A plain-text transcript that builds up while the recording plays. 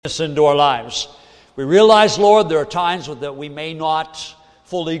this into our lives. We realize, Lord, there are times that we may not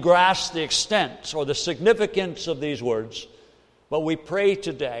fully grasp the extent or the significance of these words, but we pray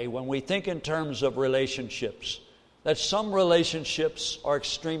today, when we think in terms of relationships, that some relationships are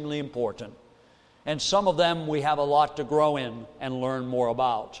extremely important, and some of them we have a lot to grow in and learn more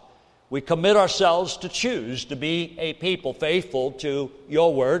about. We commit ourselves to choose to be a people faithful to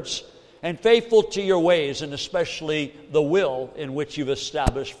your words and faithful to your ways, and especially the will in which you've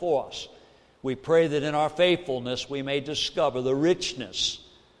established for us. We pray that in our faithfulness we may discover the richness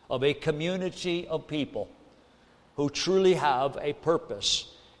of a community of people who truly have a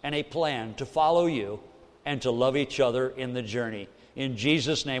purpose and a plan to follow you and to love each other in the journey. In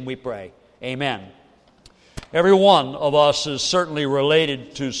Jesus' name we pray. Amen. Every one of us is certainly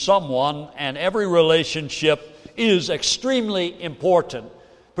related to someone, and every relationship is extremely important,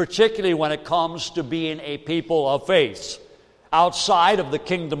 particularly when it comes to being a people of faith. Outside of the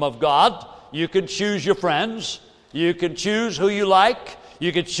kingdom of God, you can choose your friends, you can choose who you like,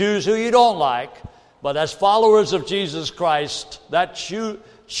 you can choose who you don't like, but as followers of Jesus Christ, that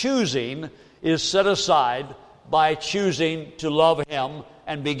choosing is set aside by choosing to love Him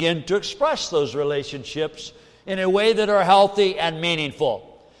and begin to express those relationships in a way that are healthy and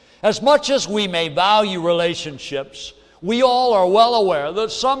meaningful. As much as we may value relationships, we all are well aware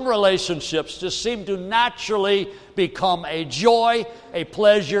that some relationships just seem to naturally become a joy, a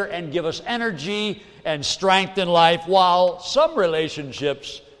pleasure, and give us energy and strength in life, while some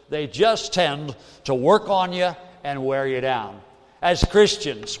relationships, they just tend to work on you and wear you down. As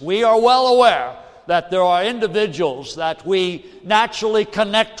Christians, we are well aware that there are individuals that we naturally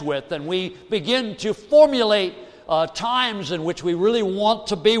connect with, and we begin to formulate times in which we really want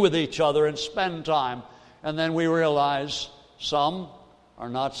to be with each other and spend time. And then we realize some are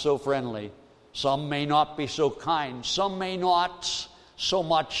not so friendly. Some may not be so kind. Some may not so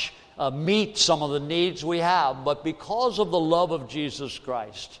much meet some of the needs we have. But because of the love of Jesus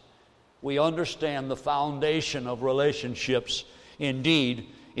Christ, we understand the foundation of relationships indeed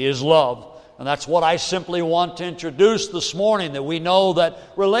is love. And that's what I simply want to introduce this morning, that we know that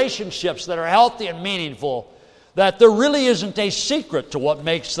relationships that are healthy and meaningful, that there really isn't a secret to what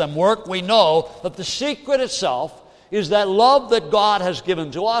makes them work. We know that the secret itself is that love that God has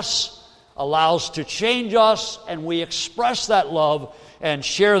given to us allows to change us, and we express that love and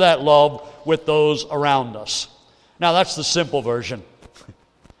share that love with those around us. Now, that's the simple version.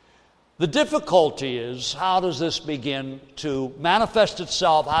 The difficulty is, how does this begin to manifest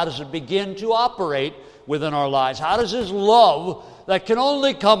itself? How does it begin to operate within our lives? How does this love that can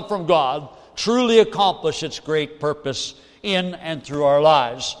only come from God truly accomplish its great purpose in and through our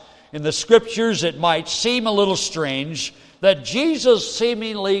lives? In the Scriptures, it might seem a little strange that Jesus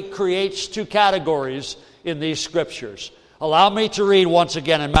seemingly creates two categories in these Scriptures. Allow me to read once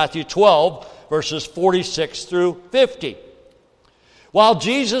again in Matthew 12, verses 46 through 50. While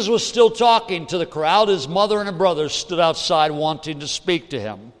Jesus was still talking to the crowd, his mother and brothers stood outside wanting to speak to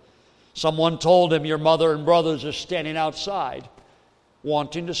him. Someone told him, "Your mother and brothers are standing outside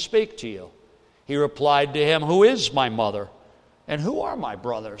wanting to speak to you." He replied to him, "Who is my mother, and who are my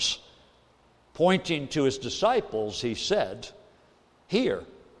brothers?" Pointing to his disciples, he said, "Here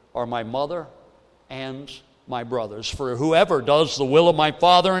are my mother and my brothers. For whoever does the will of my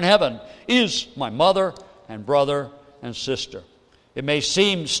Father in heaven is my mother and brother and sister." It may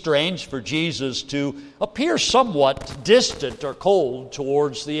seem strange for Jesus to appear somewhat distant or cold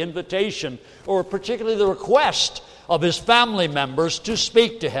towards the invitation, or particularly the request of his family members to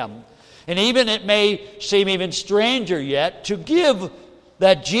speak to him. And even it may seem even stranger yet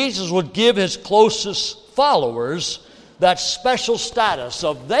that Jesus would give his closest followers that special status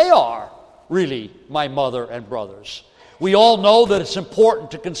of, they are really my mother and brothers. We all know that it's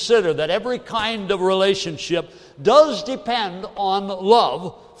important to consider that every kind of relationship does depend on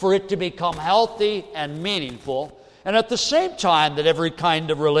love for it to become healthy and meaningful. And at the same time, that every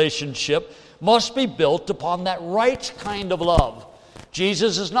kind of relationship must be built upon that right kind of love.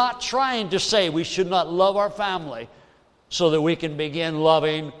 Jesus is not trying to say we should not love our family so that we can begin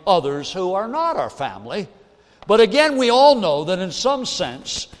loving others who are not our family. But again, we all know that in some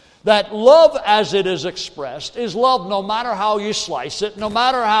sense, that love as it is expressed is love no matter how you slice it, no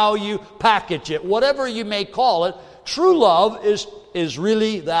matter how you package it, whatever you may call it. True love is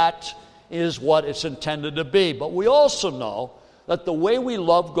really that is what it's intended to be. But we also know that the way we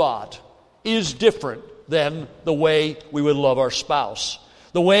love God is different than the way we would love our spouse.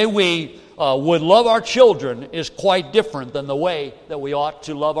 The way we would love our children is quite different than the way that we ought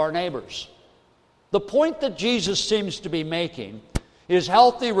to love our neighbors. The point that Jesus seems to be making is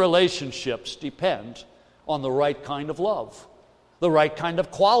healthy relationships depend on the right kind of love. the right kind of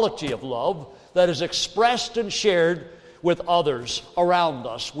quality of love that is expressed and shared with others around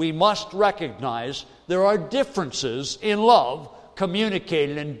us. We must recognize there are differences in love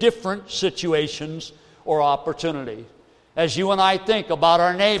communicated in different situations or opportunity. As you and I think about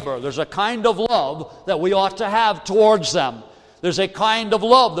our neighbor, there's a kind of love that we ought to have towards them. There's a kind of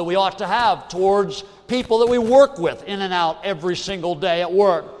love that we ought to have towards people that we work with in and out every single day at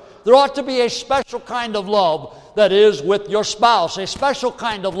work. There ought to be a special kind of love that is with your spouse, a special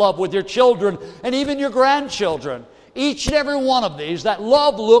kind of love with your children and even your grandchildren. Each and every one of these, that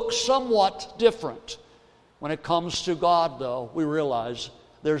love looks somewhat different. When it comes to God, though, we realize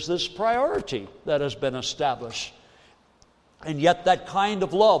there's this priority that has been established. And yet that kind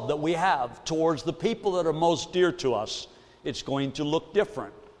of love that we have towards the people that are most dear to us, it's going to look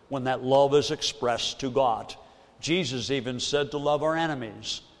different when that love is expressed to God. Jesus even said to love our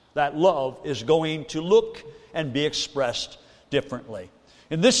enemies. That love is going to look and be expressed differently.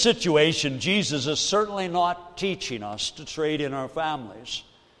 In this situation, Jesus is certainly not teaching us to trade in our families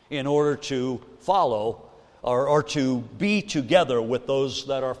in order to follow or to be together with those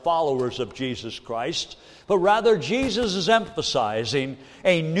that are followers of Jesus Christ, but rather Jesus is emphasizing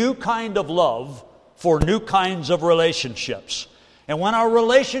a new kind of love for new kinds of relationships. And when our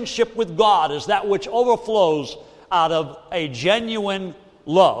relationship with God is that which overflows out of a genuine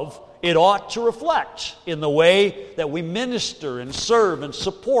love, it ought to reflect in the way that we minister and serve and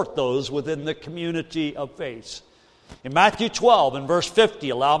support those within the community of faith. In Matthew 12 and verse 50,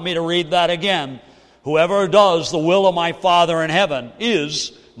 allow me to read that again. Whoever does the will of my Father in heaven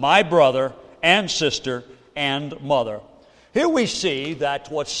is my brother and sister and mother. Here we see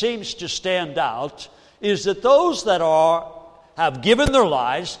that what seems to stand out is that those that have given their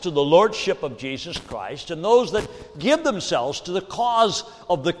lives to the Lordship of Jesus Christ and those that give themselves to the cause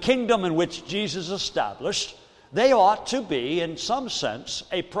of the kingdom in which Jesus established, they ought to be, in some sense,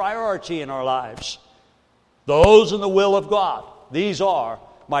 a priority in our lives. Those in the will of God, these are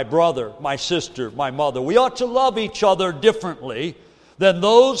my brother, my sister, my mother. We ought to love each other differently than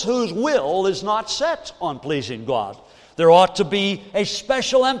those whose will is not set on pleasing God. There ought to be a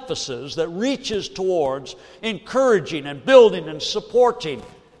special emphasis that reaches towards encouraging and building and supporting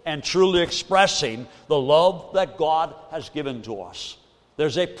and truly expressing the love that God has given to us.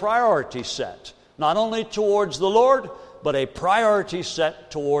 There's a priority set, not only towards the Lord, but a priority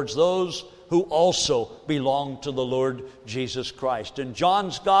set towards those who also belong to the Lord Jesus Christ. In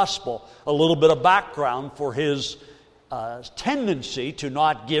John's Gospel, a little bit of background for his tendency to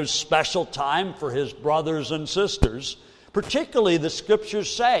not give special time for his brothers and sisters. Particularly, the Scriptures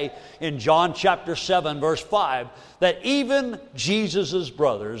say in John chapter 7, verse 5, that even Jesus'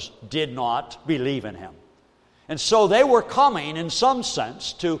 brothers did not believe in him. And so they were coming, in some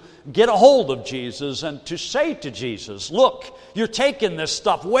sense, to get a hold of Jesus and to say to Jesus, look, you're taking this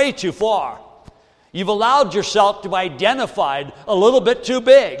stuff way too far. You've allowed yourself to be identified a little bit too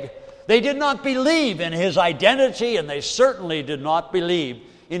big. They did not believe in his identity, and they certainly did not believe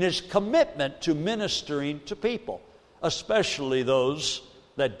in his commitment to ministering to people, especially those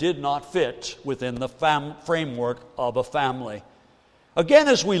that did not fit within the framework of a family. Again,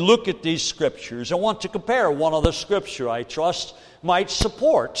 as we look at these scriptures, I want to compare one other scripture I trust might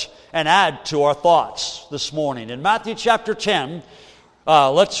support and add to our thoughts this morning. In Matthew chapter 10,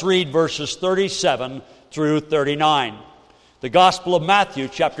 let's read verses 37 through 39. The Gospel of Matthew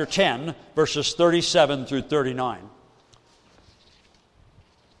chapter 10, verses 37 through 39.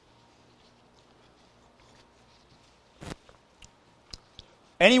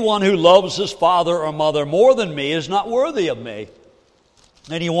 Anyone who loves his father or mother more than me is not worthy of me.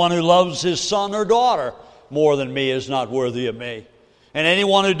 Anyone who loves his son or daughter more than me is not worthy of me. And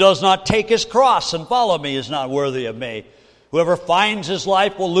anyone who does not take his cross and follow me is not worthy of me. Whoever finds his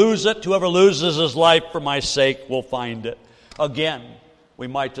life will lose it. Whoever loses his life for my sake will find it. Again, we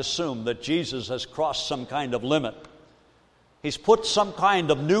might assume that Jesus has crossed some kind of limit. He's put some kind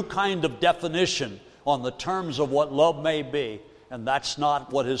of new kind of definition on the terms of what love may be. And that's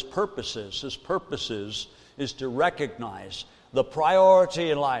not what his purpose is. His purpose is to recognize the priority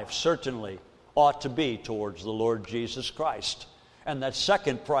in life certainly ought to be towards the Lord Jesus Christ. And that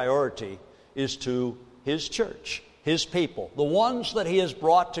second priority is to his church, his people, the ones that he has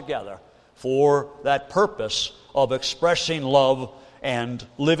brought together for that purpose of expressing love and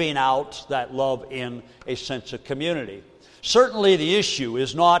living out that love in a sense of community. Certainly the issue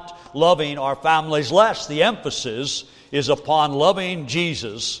is not loving our families less. The emphasis is upon loving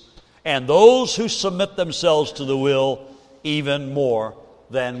Jesus and those who submit themselves to the will even more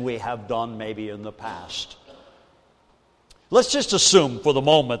than we have done maybe in the past. Let's just assume for the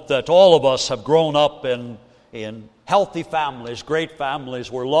moment that all of us have grown up in healthy families, great families,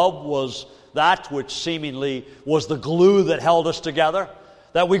 where love was that which seemingly was the glue that held us together.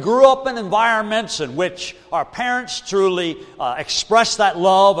 That we grew up in environments in which our parents truly expressed that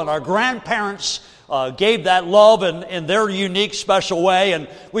love, and our grandparents gave that love in their unique, special way. And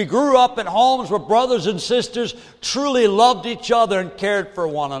we grew up in homes where brothers and sisters truly loved each other and cared for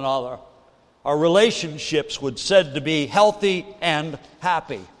one another. Our relationships were said to be healthy and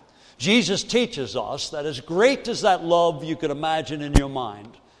happy. Jesus teaches us that as great as that love you could imagine in your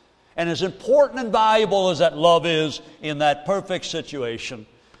mind, and as important and valuable as that love is in that perfect situation,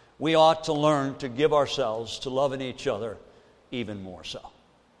 we ought to learn to give ourselves to loving each other even more so.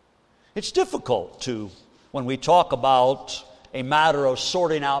 It's difficult when we talk about a matter of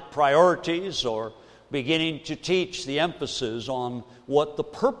sorting out priorities or beginning to teach the emphasis on what the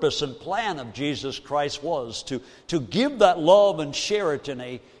purpose and plan of Jesus Christ was, to give that love and share it in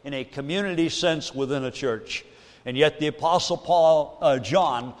a community sense within a church. And yet the Apostle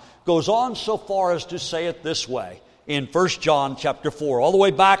John goes on so far as to say it this way in 1 John chapter 4. All the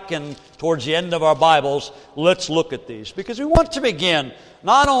way back and towards the end of our Bibles, let's look at these. Because we want to begin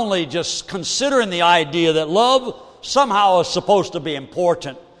not only just considering the idea that love somehow is supposed to be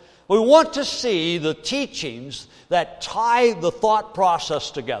important, we want to see the teachings that tie the thought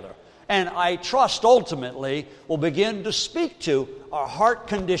process together. And I trust ultimately will begin to speak to our heart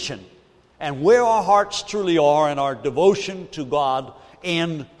condition and where our hearts truly are in our devotion to God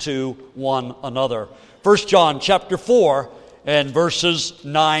and to one another. 1 John chapter 4 and verses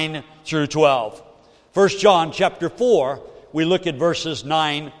 9 through 12. 1 John chapter 4, we look at verses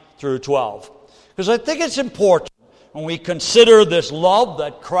 9 through 12. Because I think it's important when we consider this love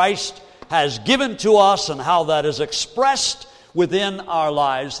that Christ has given to us and how that is expressed within our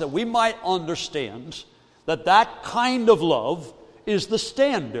lives, that we might understand that that kind of love is the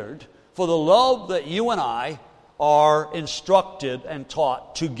standard for the love that you and I are instructed and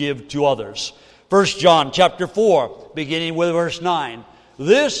taught to give to others. 1 John chapter 4, beginning with verse 9.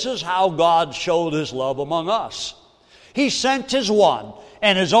 This is how God showed His love among us. He sent His one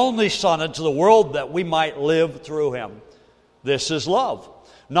and His only Son into the world that we might live through Him. This is love.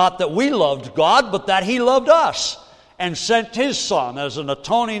 Not that we loved God, but that He loved us and sent His Son as an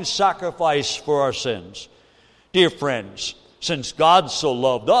atoning sacrifice for our sins. Dear friends, since God so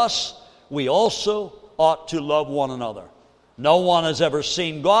loved us, we also ought to love one another. No one has ever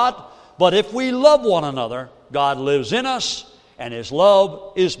seen God, but if we love one another, God lives in us, and His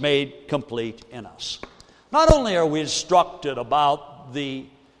love is made complete in us. Not only are we instructed about the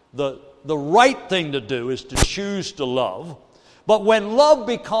right thing to do is to choose to love, but when love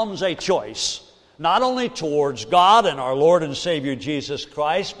becomes a choice, not only towards God and our Lord and Savior Jesus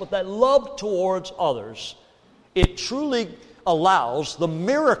Christ, but that love towards others, it truly allows the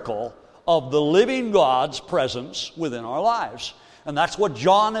miracle of the living God's presence within our lives. And that's what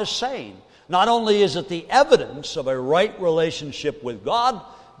John is saying. Not only is it the evidence of a right relationship with God,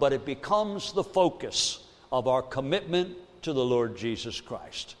 but it becomes the focus of our commitment to the Lord Jesus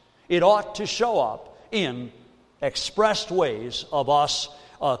Christ. It ought to show up in expressed ways of us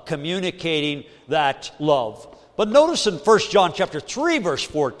communicating that love. But notice in 1 John chapter 3, verse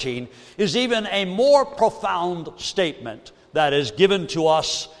 14, is even a more profound statement that is given to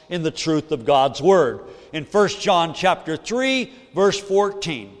us in the truth of God's Word. In 1 John chapter 3, verse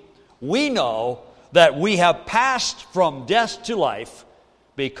 14, we know that we have passed from death to life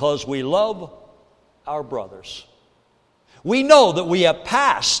because we love our brothers. We know that we have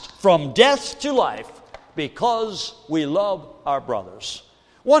passed from death to life because we love our brothers.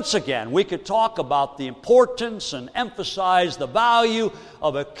 Once again, we could talk about the importance and emphasize the value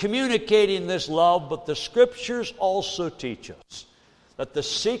of communicating this love, but the Scriptures also teach us that the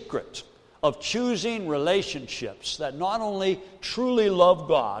secret of choosing relationships that not only truly love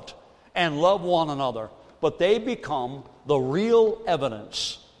God and love one another, but they become the real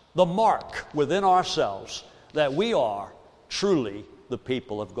evidence, the mark within ourselves that we are truly the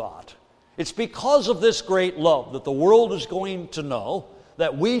people of God. It's because of this great love that the world is going to know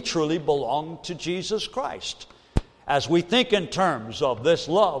that we truly belong to Jesus Christ. As we think in terms of this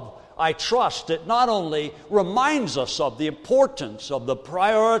love, I trust it not only reminds us of the importance of the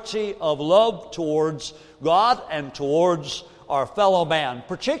priority of love towards God and towards our fellow man,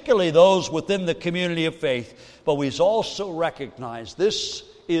 particularly those within the community of faith, but we also recognize this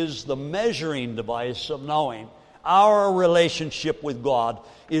is the measuring device of knowing our relationship with God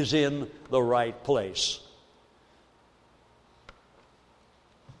is in the right place.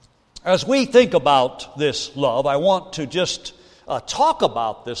 As we think about this love, I want to just talk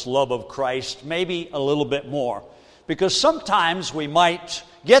about this love of Christ maybe a little bit more. Because sometimes we might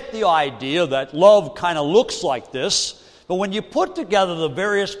get the idea that love kind of looks like this. But when you put together the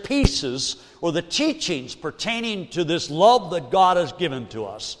various pieces or the teachings pertaining to this love that God has given to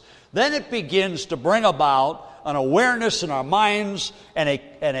us, then it begins to bring about an awareness in our minds and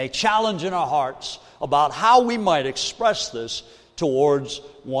a challenge in our hearts about how we might express this towards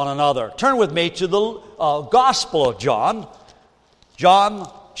one another. Turn with me to the Gospel of John,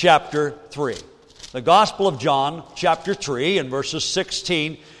 John chapter 3. The Gospel of John chapter 3 and verses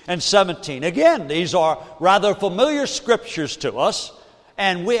 16 and 17. Again, these are rather familiar scriptures to us,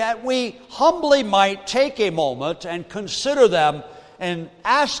 and we humbly might take a moment and consider them and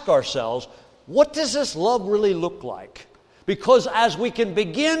ask ourselves, what does this love really look like? Because as we can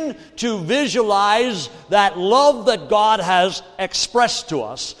begin to visualize that love that God has expressed to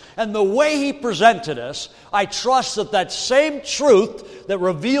us and the way He presented us, I trust that that same truth that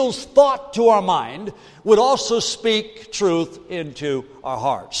reveals thought to our mind would also speak truth into our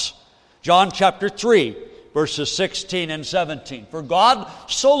hearts. John chapter 3, verses 16 and 17. For God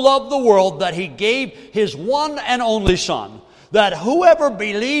so loved the world that He gave His one and only Son, that whoever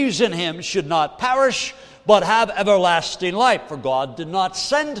believes in Him should not perish, but have everlasting life. For God did not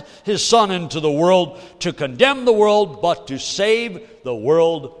send His Son into the world to condemn the world, but to save the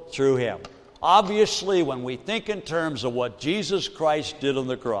world through Him. Obviously, when we think in terms of what Jesus Christ did on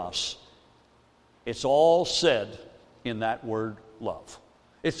the cross, it's all said in that word love.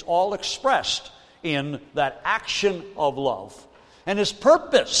 It's all expressed in that action of love. And His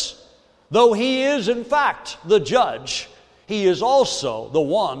purpose, though He is in fact the judge, He is also the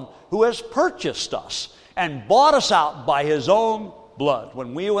one who has purchased us and bought us out by His own blood.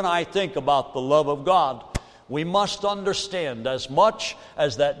 When you and I think about the love of God, we must understand, as much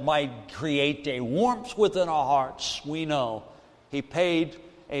as that might create a warmth within our hearts, we know He paid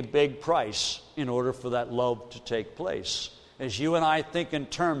a big price in order for that love to take place. As you and I think in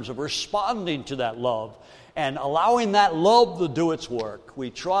terms of responding to that love and allowing that love to do its work, we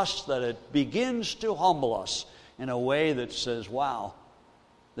trust that it begins to humble us in a way that says, wow,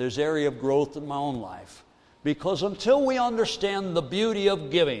 there's area of growth in my own life. Because until we understand the beauty of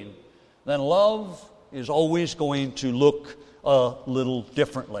giving, then love is always going to look a little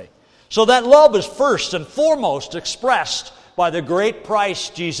differently. So that love is first and foremost expressed by the great price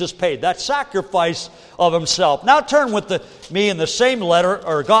Jesus paid, that sacrifice of Himself. Now turn with me in the same letter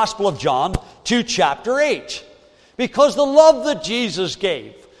or Gospel of John to chapter 8. Because the love that Jesus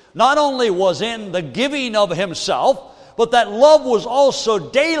gave not only was in the giving of Himself, but that love was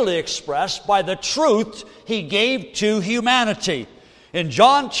also daily expressed by the truth He gave to humanity. In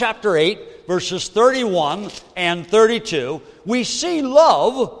John chapter 8, verses 31 and 32, we see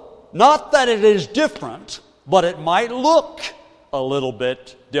love, not that it is different, but it might look a little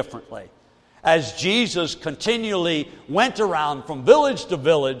bit differently. As Jesus continually went around from village to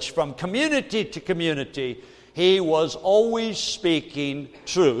village, from community to community, He was always speaking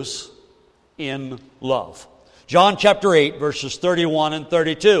truth in love. John chapter 8, verses 31 and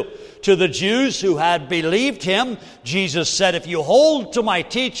 32. To the Jews who had believed Him, Jesus said, if you hold to my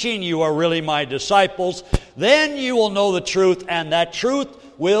teaching, you are really my disciples. Then you will know the truth, and that truth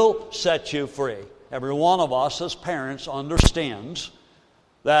will set you free. Every one of us as parents understands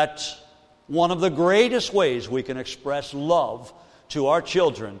that one of the greatest ways we can express love to our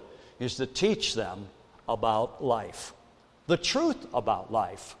children is to teach them about life. The truth about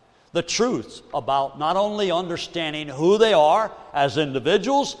life. The truth about not only understanding who they are as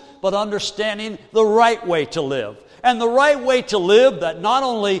individuals, but understanding the right way to live. And the right way to live that not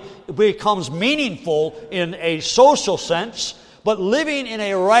only becomes meaningful in a social sense, but living in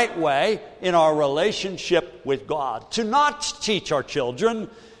a right way in our relationship with God. To not teach our children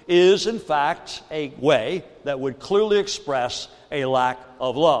is, in fact, a way that would clearly express a lack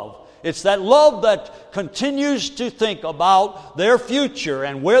of love. It's that love that continues to think about their future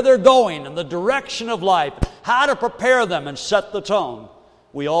and where they're going and the direction of life, how to prepare them and set the tone.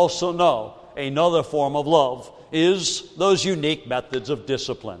 We also know another form of love is those unique methods of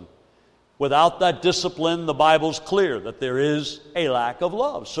discipline. Without that discipline, the Bible's clear that there is a lack of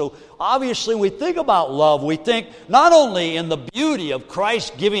love. So obviously we think about love, we think not only in the beauty of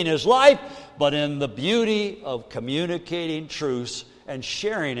Christ giving His life, but in the beauty of communicating truths and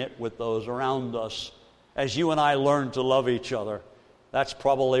sharing it with those around us. As you and I learn to love each other, that's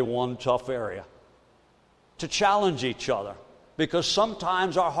probably one tough area. To challenge each other, because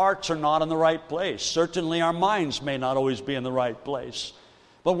sometimes our hearts are not in the right place. Certainly our minds may not always be in the right place.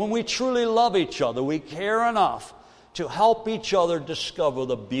 But when we truly love each other, we care enough to help each other discover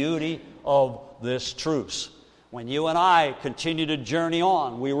the beauty of this truth. When you and I continue to journey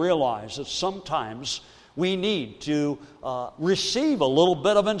on, we realize that sometimes We need to receive a little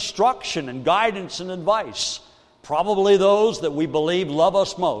bit of instruction and guidance and advice. Probably those that we believe love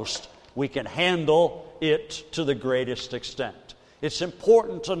us most, we can handle it to the greatest extent. It's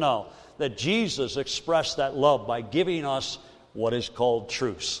important to know that Jesus expressed that love by giving us what is called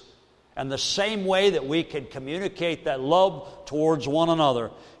truce. And the same way that we can communicate that love towards one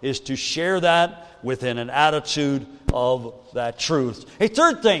another is to share that within an attitude of that truth. A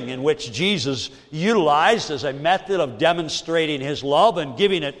third thing in which Jesus utilized as a method of demonstrating His love and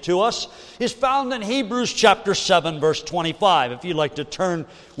giving it to us is found in Hebrews chapter 7, verse 25. If you'd like to turn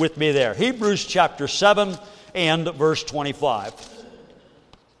with me there. Hebrews chapter 7 and verse 25.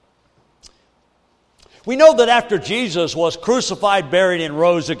 We know that after Jesus was crucified, buried, and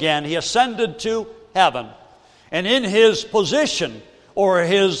rose again, He ascended to heaven. And in His position, or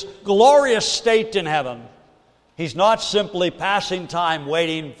His glorious state in heaven, He's not simply passing time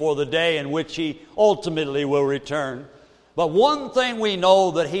waiting for the day in which He ultimately will return. But one thing we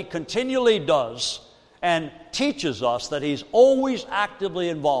know that He continually does and teaches us that He's always actively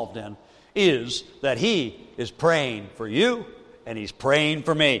involved in is that He is praying for you and He's praying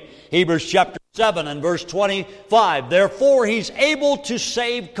for me. Hebrews chapter 7 and verse 25. Therefore He's able to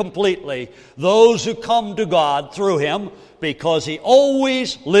save completely those who come to God through Him, because He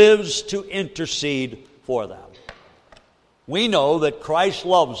always lives to intercede for them. We know that Christ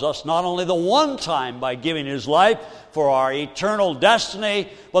loves us not only the one time by giving His life for our eternal destiny,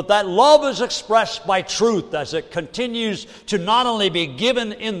 but that love is expressed by truth as it continues to not only be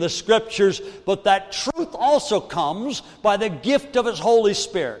given in the Scriptures, but that truth also comes by the gift of His Holy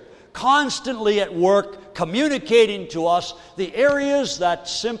Spirit, constantly at work, communicating to us the areas that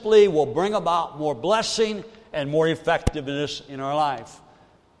simply will bring about more blessing and more effectiveness in our life.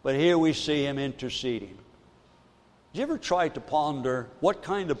 But here we see Him interceding. Did you ever try to ponder what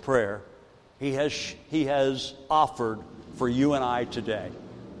kind of prayer He has offered for you and I today?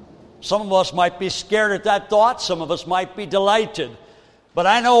 Some of us might be scared at that thought. Some of us might be delighted. But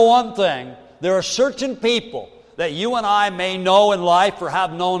I know one thing. There are certain people that you and I may know in life or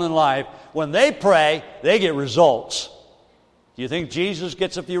have known in life. When they pray, they get results. Do you think Jesus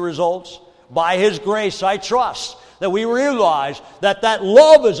gets a few results? By His grace, I trust that we realize that that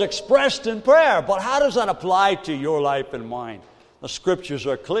love is expressed in prayer. But how does that apply to your life and mine? The Scriptures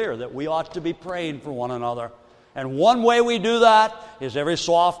are clear that we ought to be praying for one another. And one way we do that is every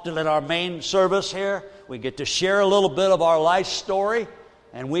so often in our main service here, we get to share a little bit of our life story,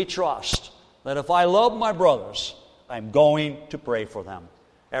 and we trust that if I love my brothers, I'm going to pray for them.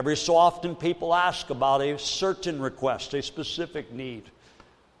 Every so often people ask about a certain request, a specific need.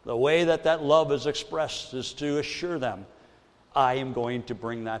 The way that love is expressed is to assure them, I am going to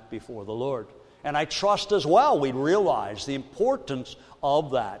bring that before the Lord. And I trust as well we realize the importance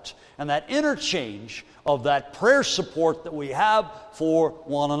of that and that interchange of that prayer support that we have for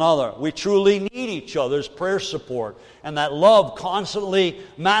one another. We truly need each other's prayer support and that love constantly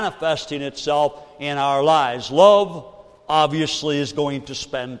manifesting itself in our lives. Love obviously is going to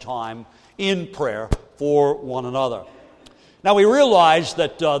spend time in prayer for one another. Now we realize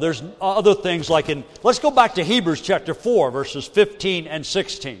that there's other things like let's go back to Hebrews chapter 4, verses 15 and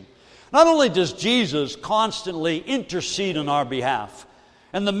 16. Not only does Jesus constantly intercede on our behalf,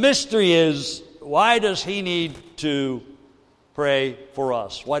 and the mystery is, why does He need to pray for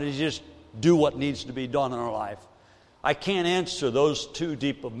us? Why does He just do what needs to be done in our life? I can't answer those too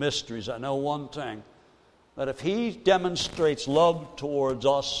deep of mysteries. I know one thing, that if He demonstrates love towards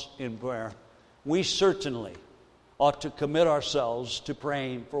us in prayer, we certainly ought to commit ourselves to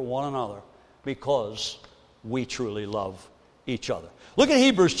praying for one another because we truly love each other. Look at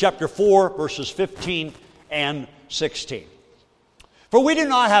Hebrews chapter 4, verses 15 and 16. For we do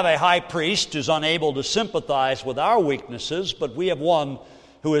not have a high priest who is unable to sympathize with our weaknesses, but we have one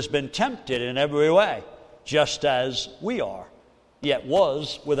who has been tempted in every way, just as we are, yet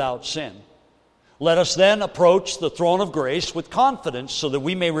was without sin. Let us then approach the throne of grace with confidence so that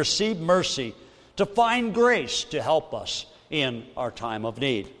we may receive mercy to find grace to help us in our time of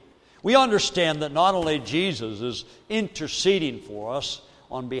need. We understand that not only Jesus is interceding for us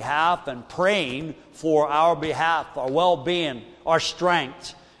on behalf and praying for our behalf, our well-being, our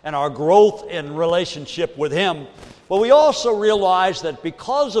strength, and our growth in relationship with Him, but we also realize that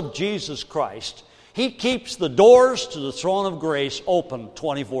because of Jesus Christ, He keeps the doors to the throne of grace open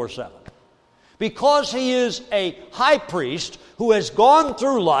 24/7. Because He is a high priest who has gone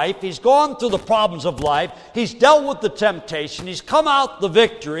through life, He's gone through the problems of life, He's dealt with the temptation, He's come out the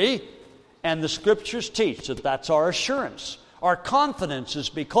victory, and the Scriptures teach that that's our assurance. Our confidence is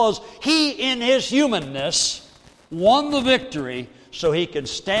because He, in His humanness, won the victory so He can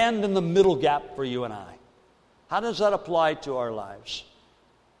stand in the middle gap for you and I. How does that apply to our lives?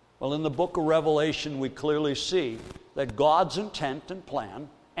 Well, in the book of Revelation, we clearly see that God's intent and plan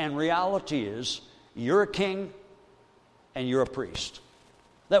and reality is you're a king and you're a priest.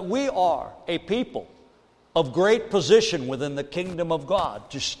 That we are a people of great position within the kingdom of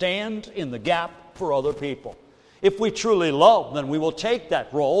God to stand in the gap for other people. If we truly love, then we will take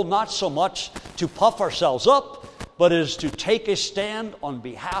that role, not so much to puff ourselves up, but is to take a stand on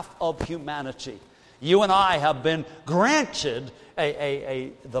behalf of humanity. You and I have been granted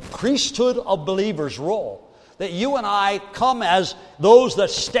the priesthood of believers role. That you and I come as those that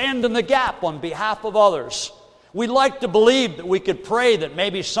stand in the gap on behalf of others. We'd like to believe that we could pray that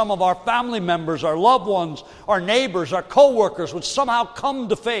maybe some of our family members, our loved ones, our neighbors, our co-workers would somehow come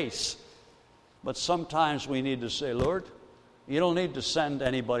to faith. But sometimes we need to say, Lord, you don't need to send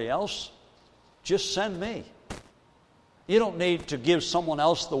anybody else. Just send me. You don't need to give someone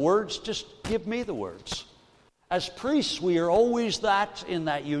else the words. Just give me the words. As priests, we are always that in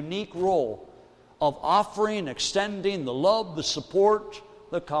that unique role of offering, extending the love, the support,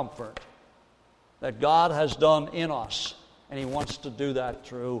 the comfort that God has done in us. And He wants to do that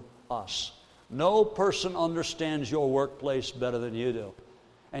through us. No person understands your workplace better than you do.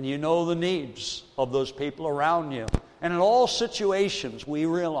 And you know the needs of those people around you. And in all situations, we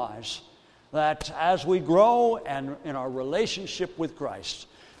realize that as we grow and in our relationship with Christ,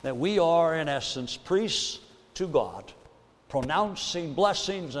 that we are in essence priests to God, pronouncing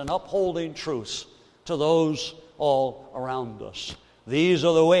blessings and upholding truths to those all around us. These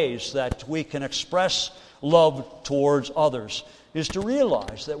are the ways that we can express love towards others, is to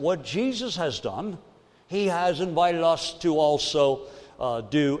realize that what Jesus has done, He has invited us to also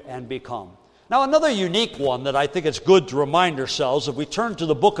do and become. Now, another unique one that I think it's good to remind ourselves, if we turn to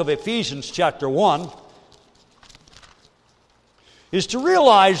the book of Ephesians chapter 1, is to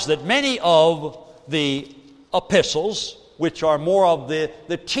realize that many of the epistles, which are more of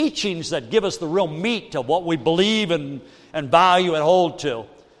the teachings that give us the real meat of what we believe and value and hold to.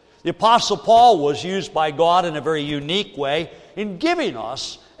 The Apostle Paul was used by God in a very unique way in giving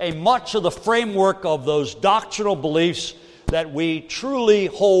us a much of the framework of those doctrinal beliefs that we truly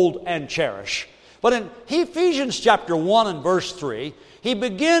hold and cherish. But in Ephesians chapter 1 and verse 3, he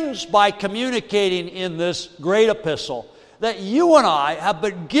begins by communicating in this great epistle that you and I have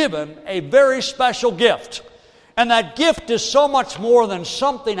been given a very special gift. And that gift is so much more than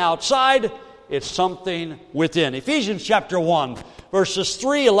something outside, it's something within. Ephesians chapter 1, verses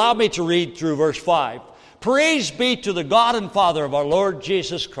 3, allow me to read through verse 5. Praise be to the God and Father of our Lord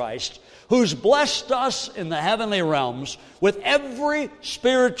Jesus Christ, who's blessed us in the heavenly realms with every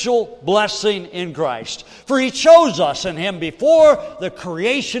spiritual blessing in Christ. For He chose us in Him before the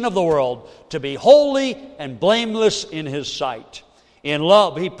creation of the world to be holy and blameless in His sight. In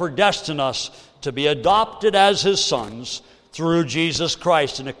love, He predestined us to be adopted as His sons through Jesus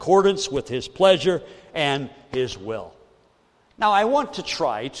Christ in accordance with His pleasure and His will. Now, I want to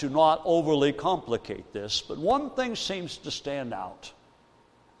try to not overly complicate this, but one thing seems to stand out.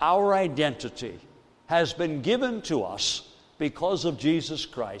 Our identity has been given to us because of Jesus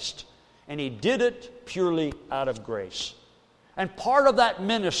Christ, and He did it purely out of grace. And part of that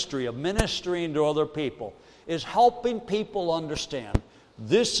ministry, of ministering to other people, is helping people understand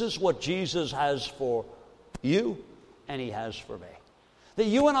this is what Jesus has for you and He has for me. That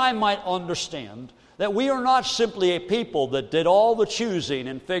you and I might understand that we are not simply a people that did all the choosing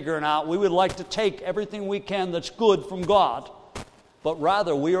and figuring out we would like to take everything we can that's good from God, but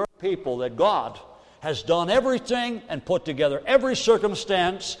rather we are a people that God has done everything and put together every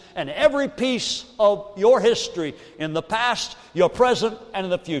circumstance and every piece of your history in the past, your present, and in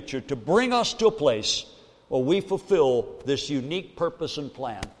the future to bring us to a place where we fulfill this unique purpose and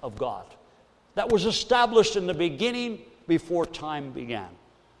plan of God that was established in the beginning before time began.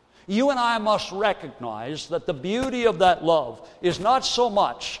 You and I must recognize that the beauty of that love is not so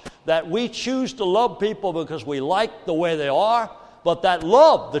much that we choose to love people because we like the way they are, but that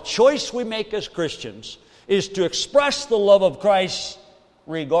love, the choice we make as Christians, is to express the love of Christ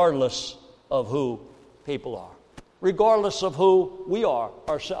regardless of who people are, regardless of who we are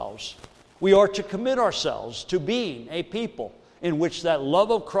ourselves. We are to commit ourselves to being a people in which that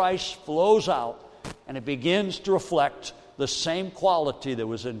love of Christ flows out and it begins to reflect the same quality that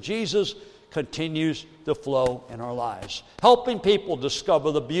was in Jesus continues to flow in our lives. Helping people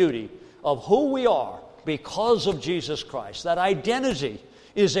discover the beauty of who we are because of Jesus Christ. That identity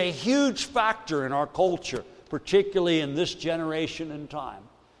is a huge factor in our culture, particularly in this generation and time.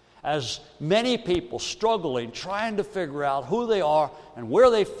 As many people struggling, trying to figure out who they are and where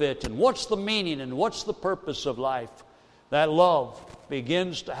they fit and what's the meaning and what's the purpose of life, that love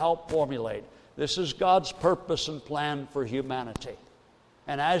begins to help formulate This is God's purpose and plan for humanity.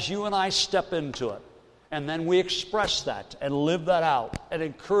 And as you and I step into it, and then we express that and live that out and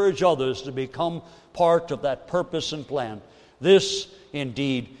encourage others to become part of that purpose and plan, this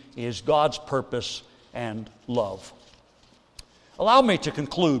indeed is God's purpose and love. Allow me to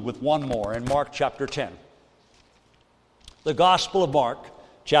conclude with one more in Mark chapter 10. The Gospel of Mark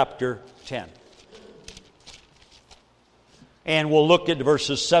chapter 10. And we'll look at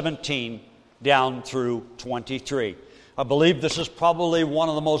verses 17 down through 23. I believe this is probably one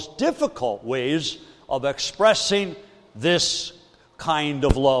of the most difficult ways of expressing this kind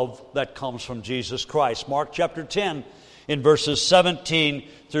of love that comes from Jesus Christ. Mark chapter 10 in verses 17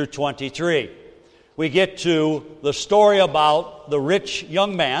 through 23. We get to the story about the rich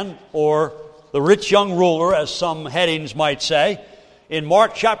young man, or the rich young ruler, as some headings might say, in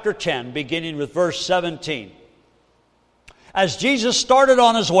Mark chapter 10, beginning with verse 17. As Jesus started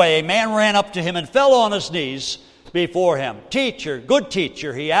on his way, a man ran up to him and fell on his knees before him. "Teacher, good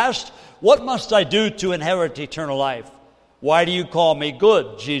teacher," he asked, "what must I do to inherit eternal life?" "Why do you call me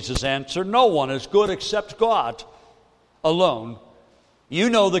good?" Jesus answered. "No one is good except God alone. You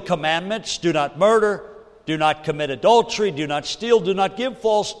know the commandments: do not murder, do not commit adultery, do not steal, do not give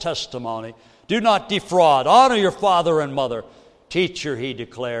false testimony, do not defraud, honor your father and mother." "Teacher," he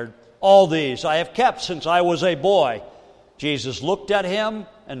declared, "all these I have kept since I was a boy." Jesus looked at him,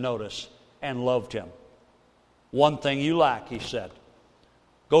 and notice, and loved him. "One thing you lack," he said.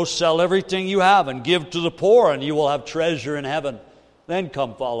 "Go sell everything you have and give to the poor, and you will have treasure in heaven. Then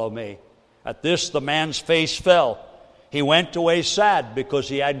come follow me." At this the man's face fell. He went away sad because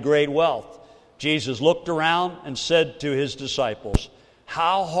he had great wealth. Jesus looked around and said to his disciples,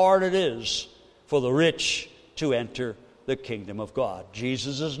 "How hard it is for the rich to enter the kingdom of God."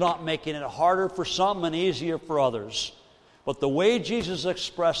 Jesus is not making it harder for some and easier for others. But the way Jesus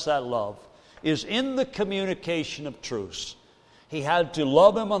expressed that love is in the communication of truths. He had to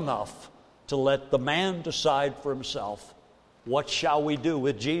love him enough to let the man decide for himself, what shall we do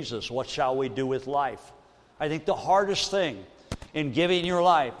with Jesus? What shall we do with life? I think the hardest thing in giving your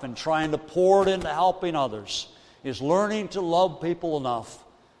life and trying to pour it into helping others is learning to love people enough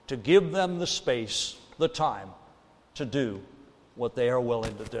to give them the space, the time to do what they are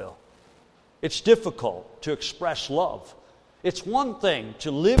willing to do. It's difficult to express love. It's one thing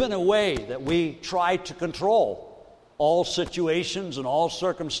to live in a way that we try to control all situations and all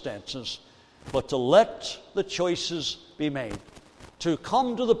circumstances, but to let the choices be made, to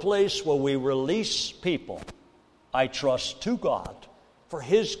come to the place where we release people, I trust, to God for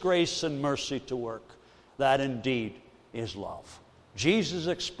His grace and mercy to work. That indeed is love. Jesus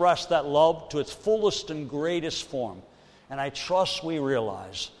expressed that love to its fullest and greatest form, and I trust we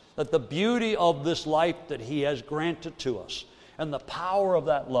realize that the beauty of this life that He has granted to us and the power of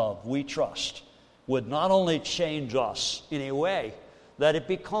that love, we trust, would not only change us in a way that it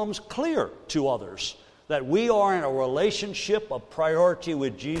becomes clear to others that we are in a relationship of priority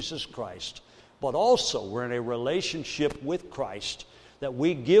with Jesus Christ, but also we're in a relationship with Christ that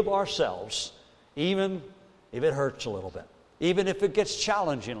we give ourselves, even if it hurts a little bit, even if it gets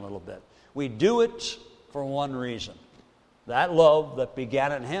challenging a little bit. We do it for one reason. That love that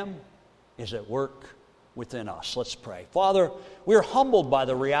began in Him is at work within us. Let's pray. Father, we're humbled by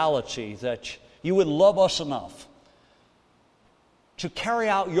the reality that You would love us enough to carry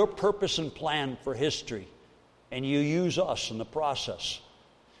out Your purpose and plan for history, and You use us in the process.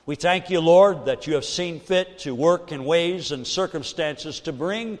 We thank You, Lord, that You have seen fit to work in ways and circumstances to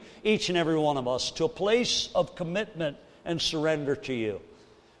bring each and every one of us to a place of commitment and surrender to You.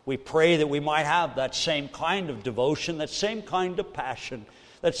 We pray that we might have that same kind of devotion, that same kind of passion,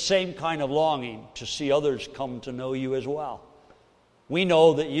 that same kind of longing to see others come to know You as well. We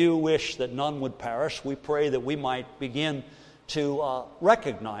know that You wish that none would perish. We pray that we might begin to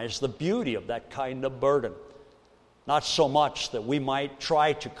recognize the beauty of that kind of burden. Not so much that we might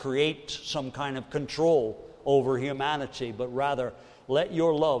try to create some kind of control over humanity, but rather let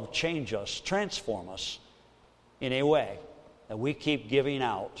Your love change us, transform us in a way that we keep giving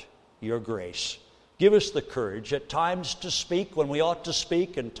out Your grace. Give us the courage at times to speak when we ought to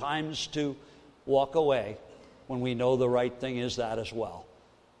speak, and times to walk away when we know the right thing is that as well.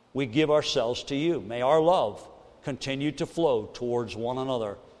 We give ourselves to You. May our love continue to flow towards one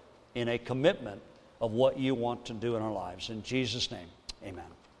another in a commitment of what You want to do in our lives. In Jesus' name, amen.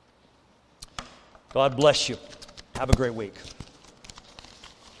 God bless you. Have a great week.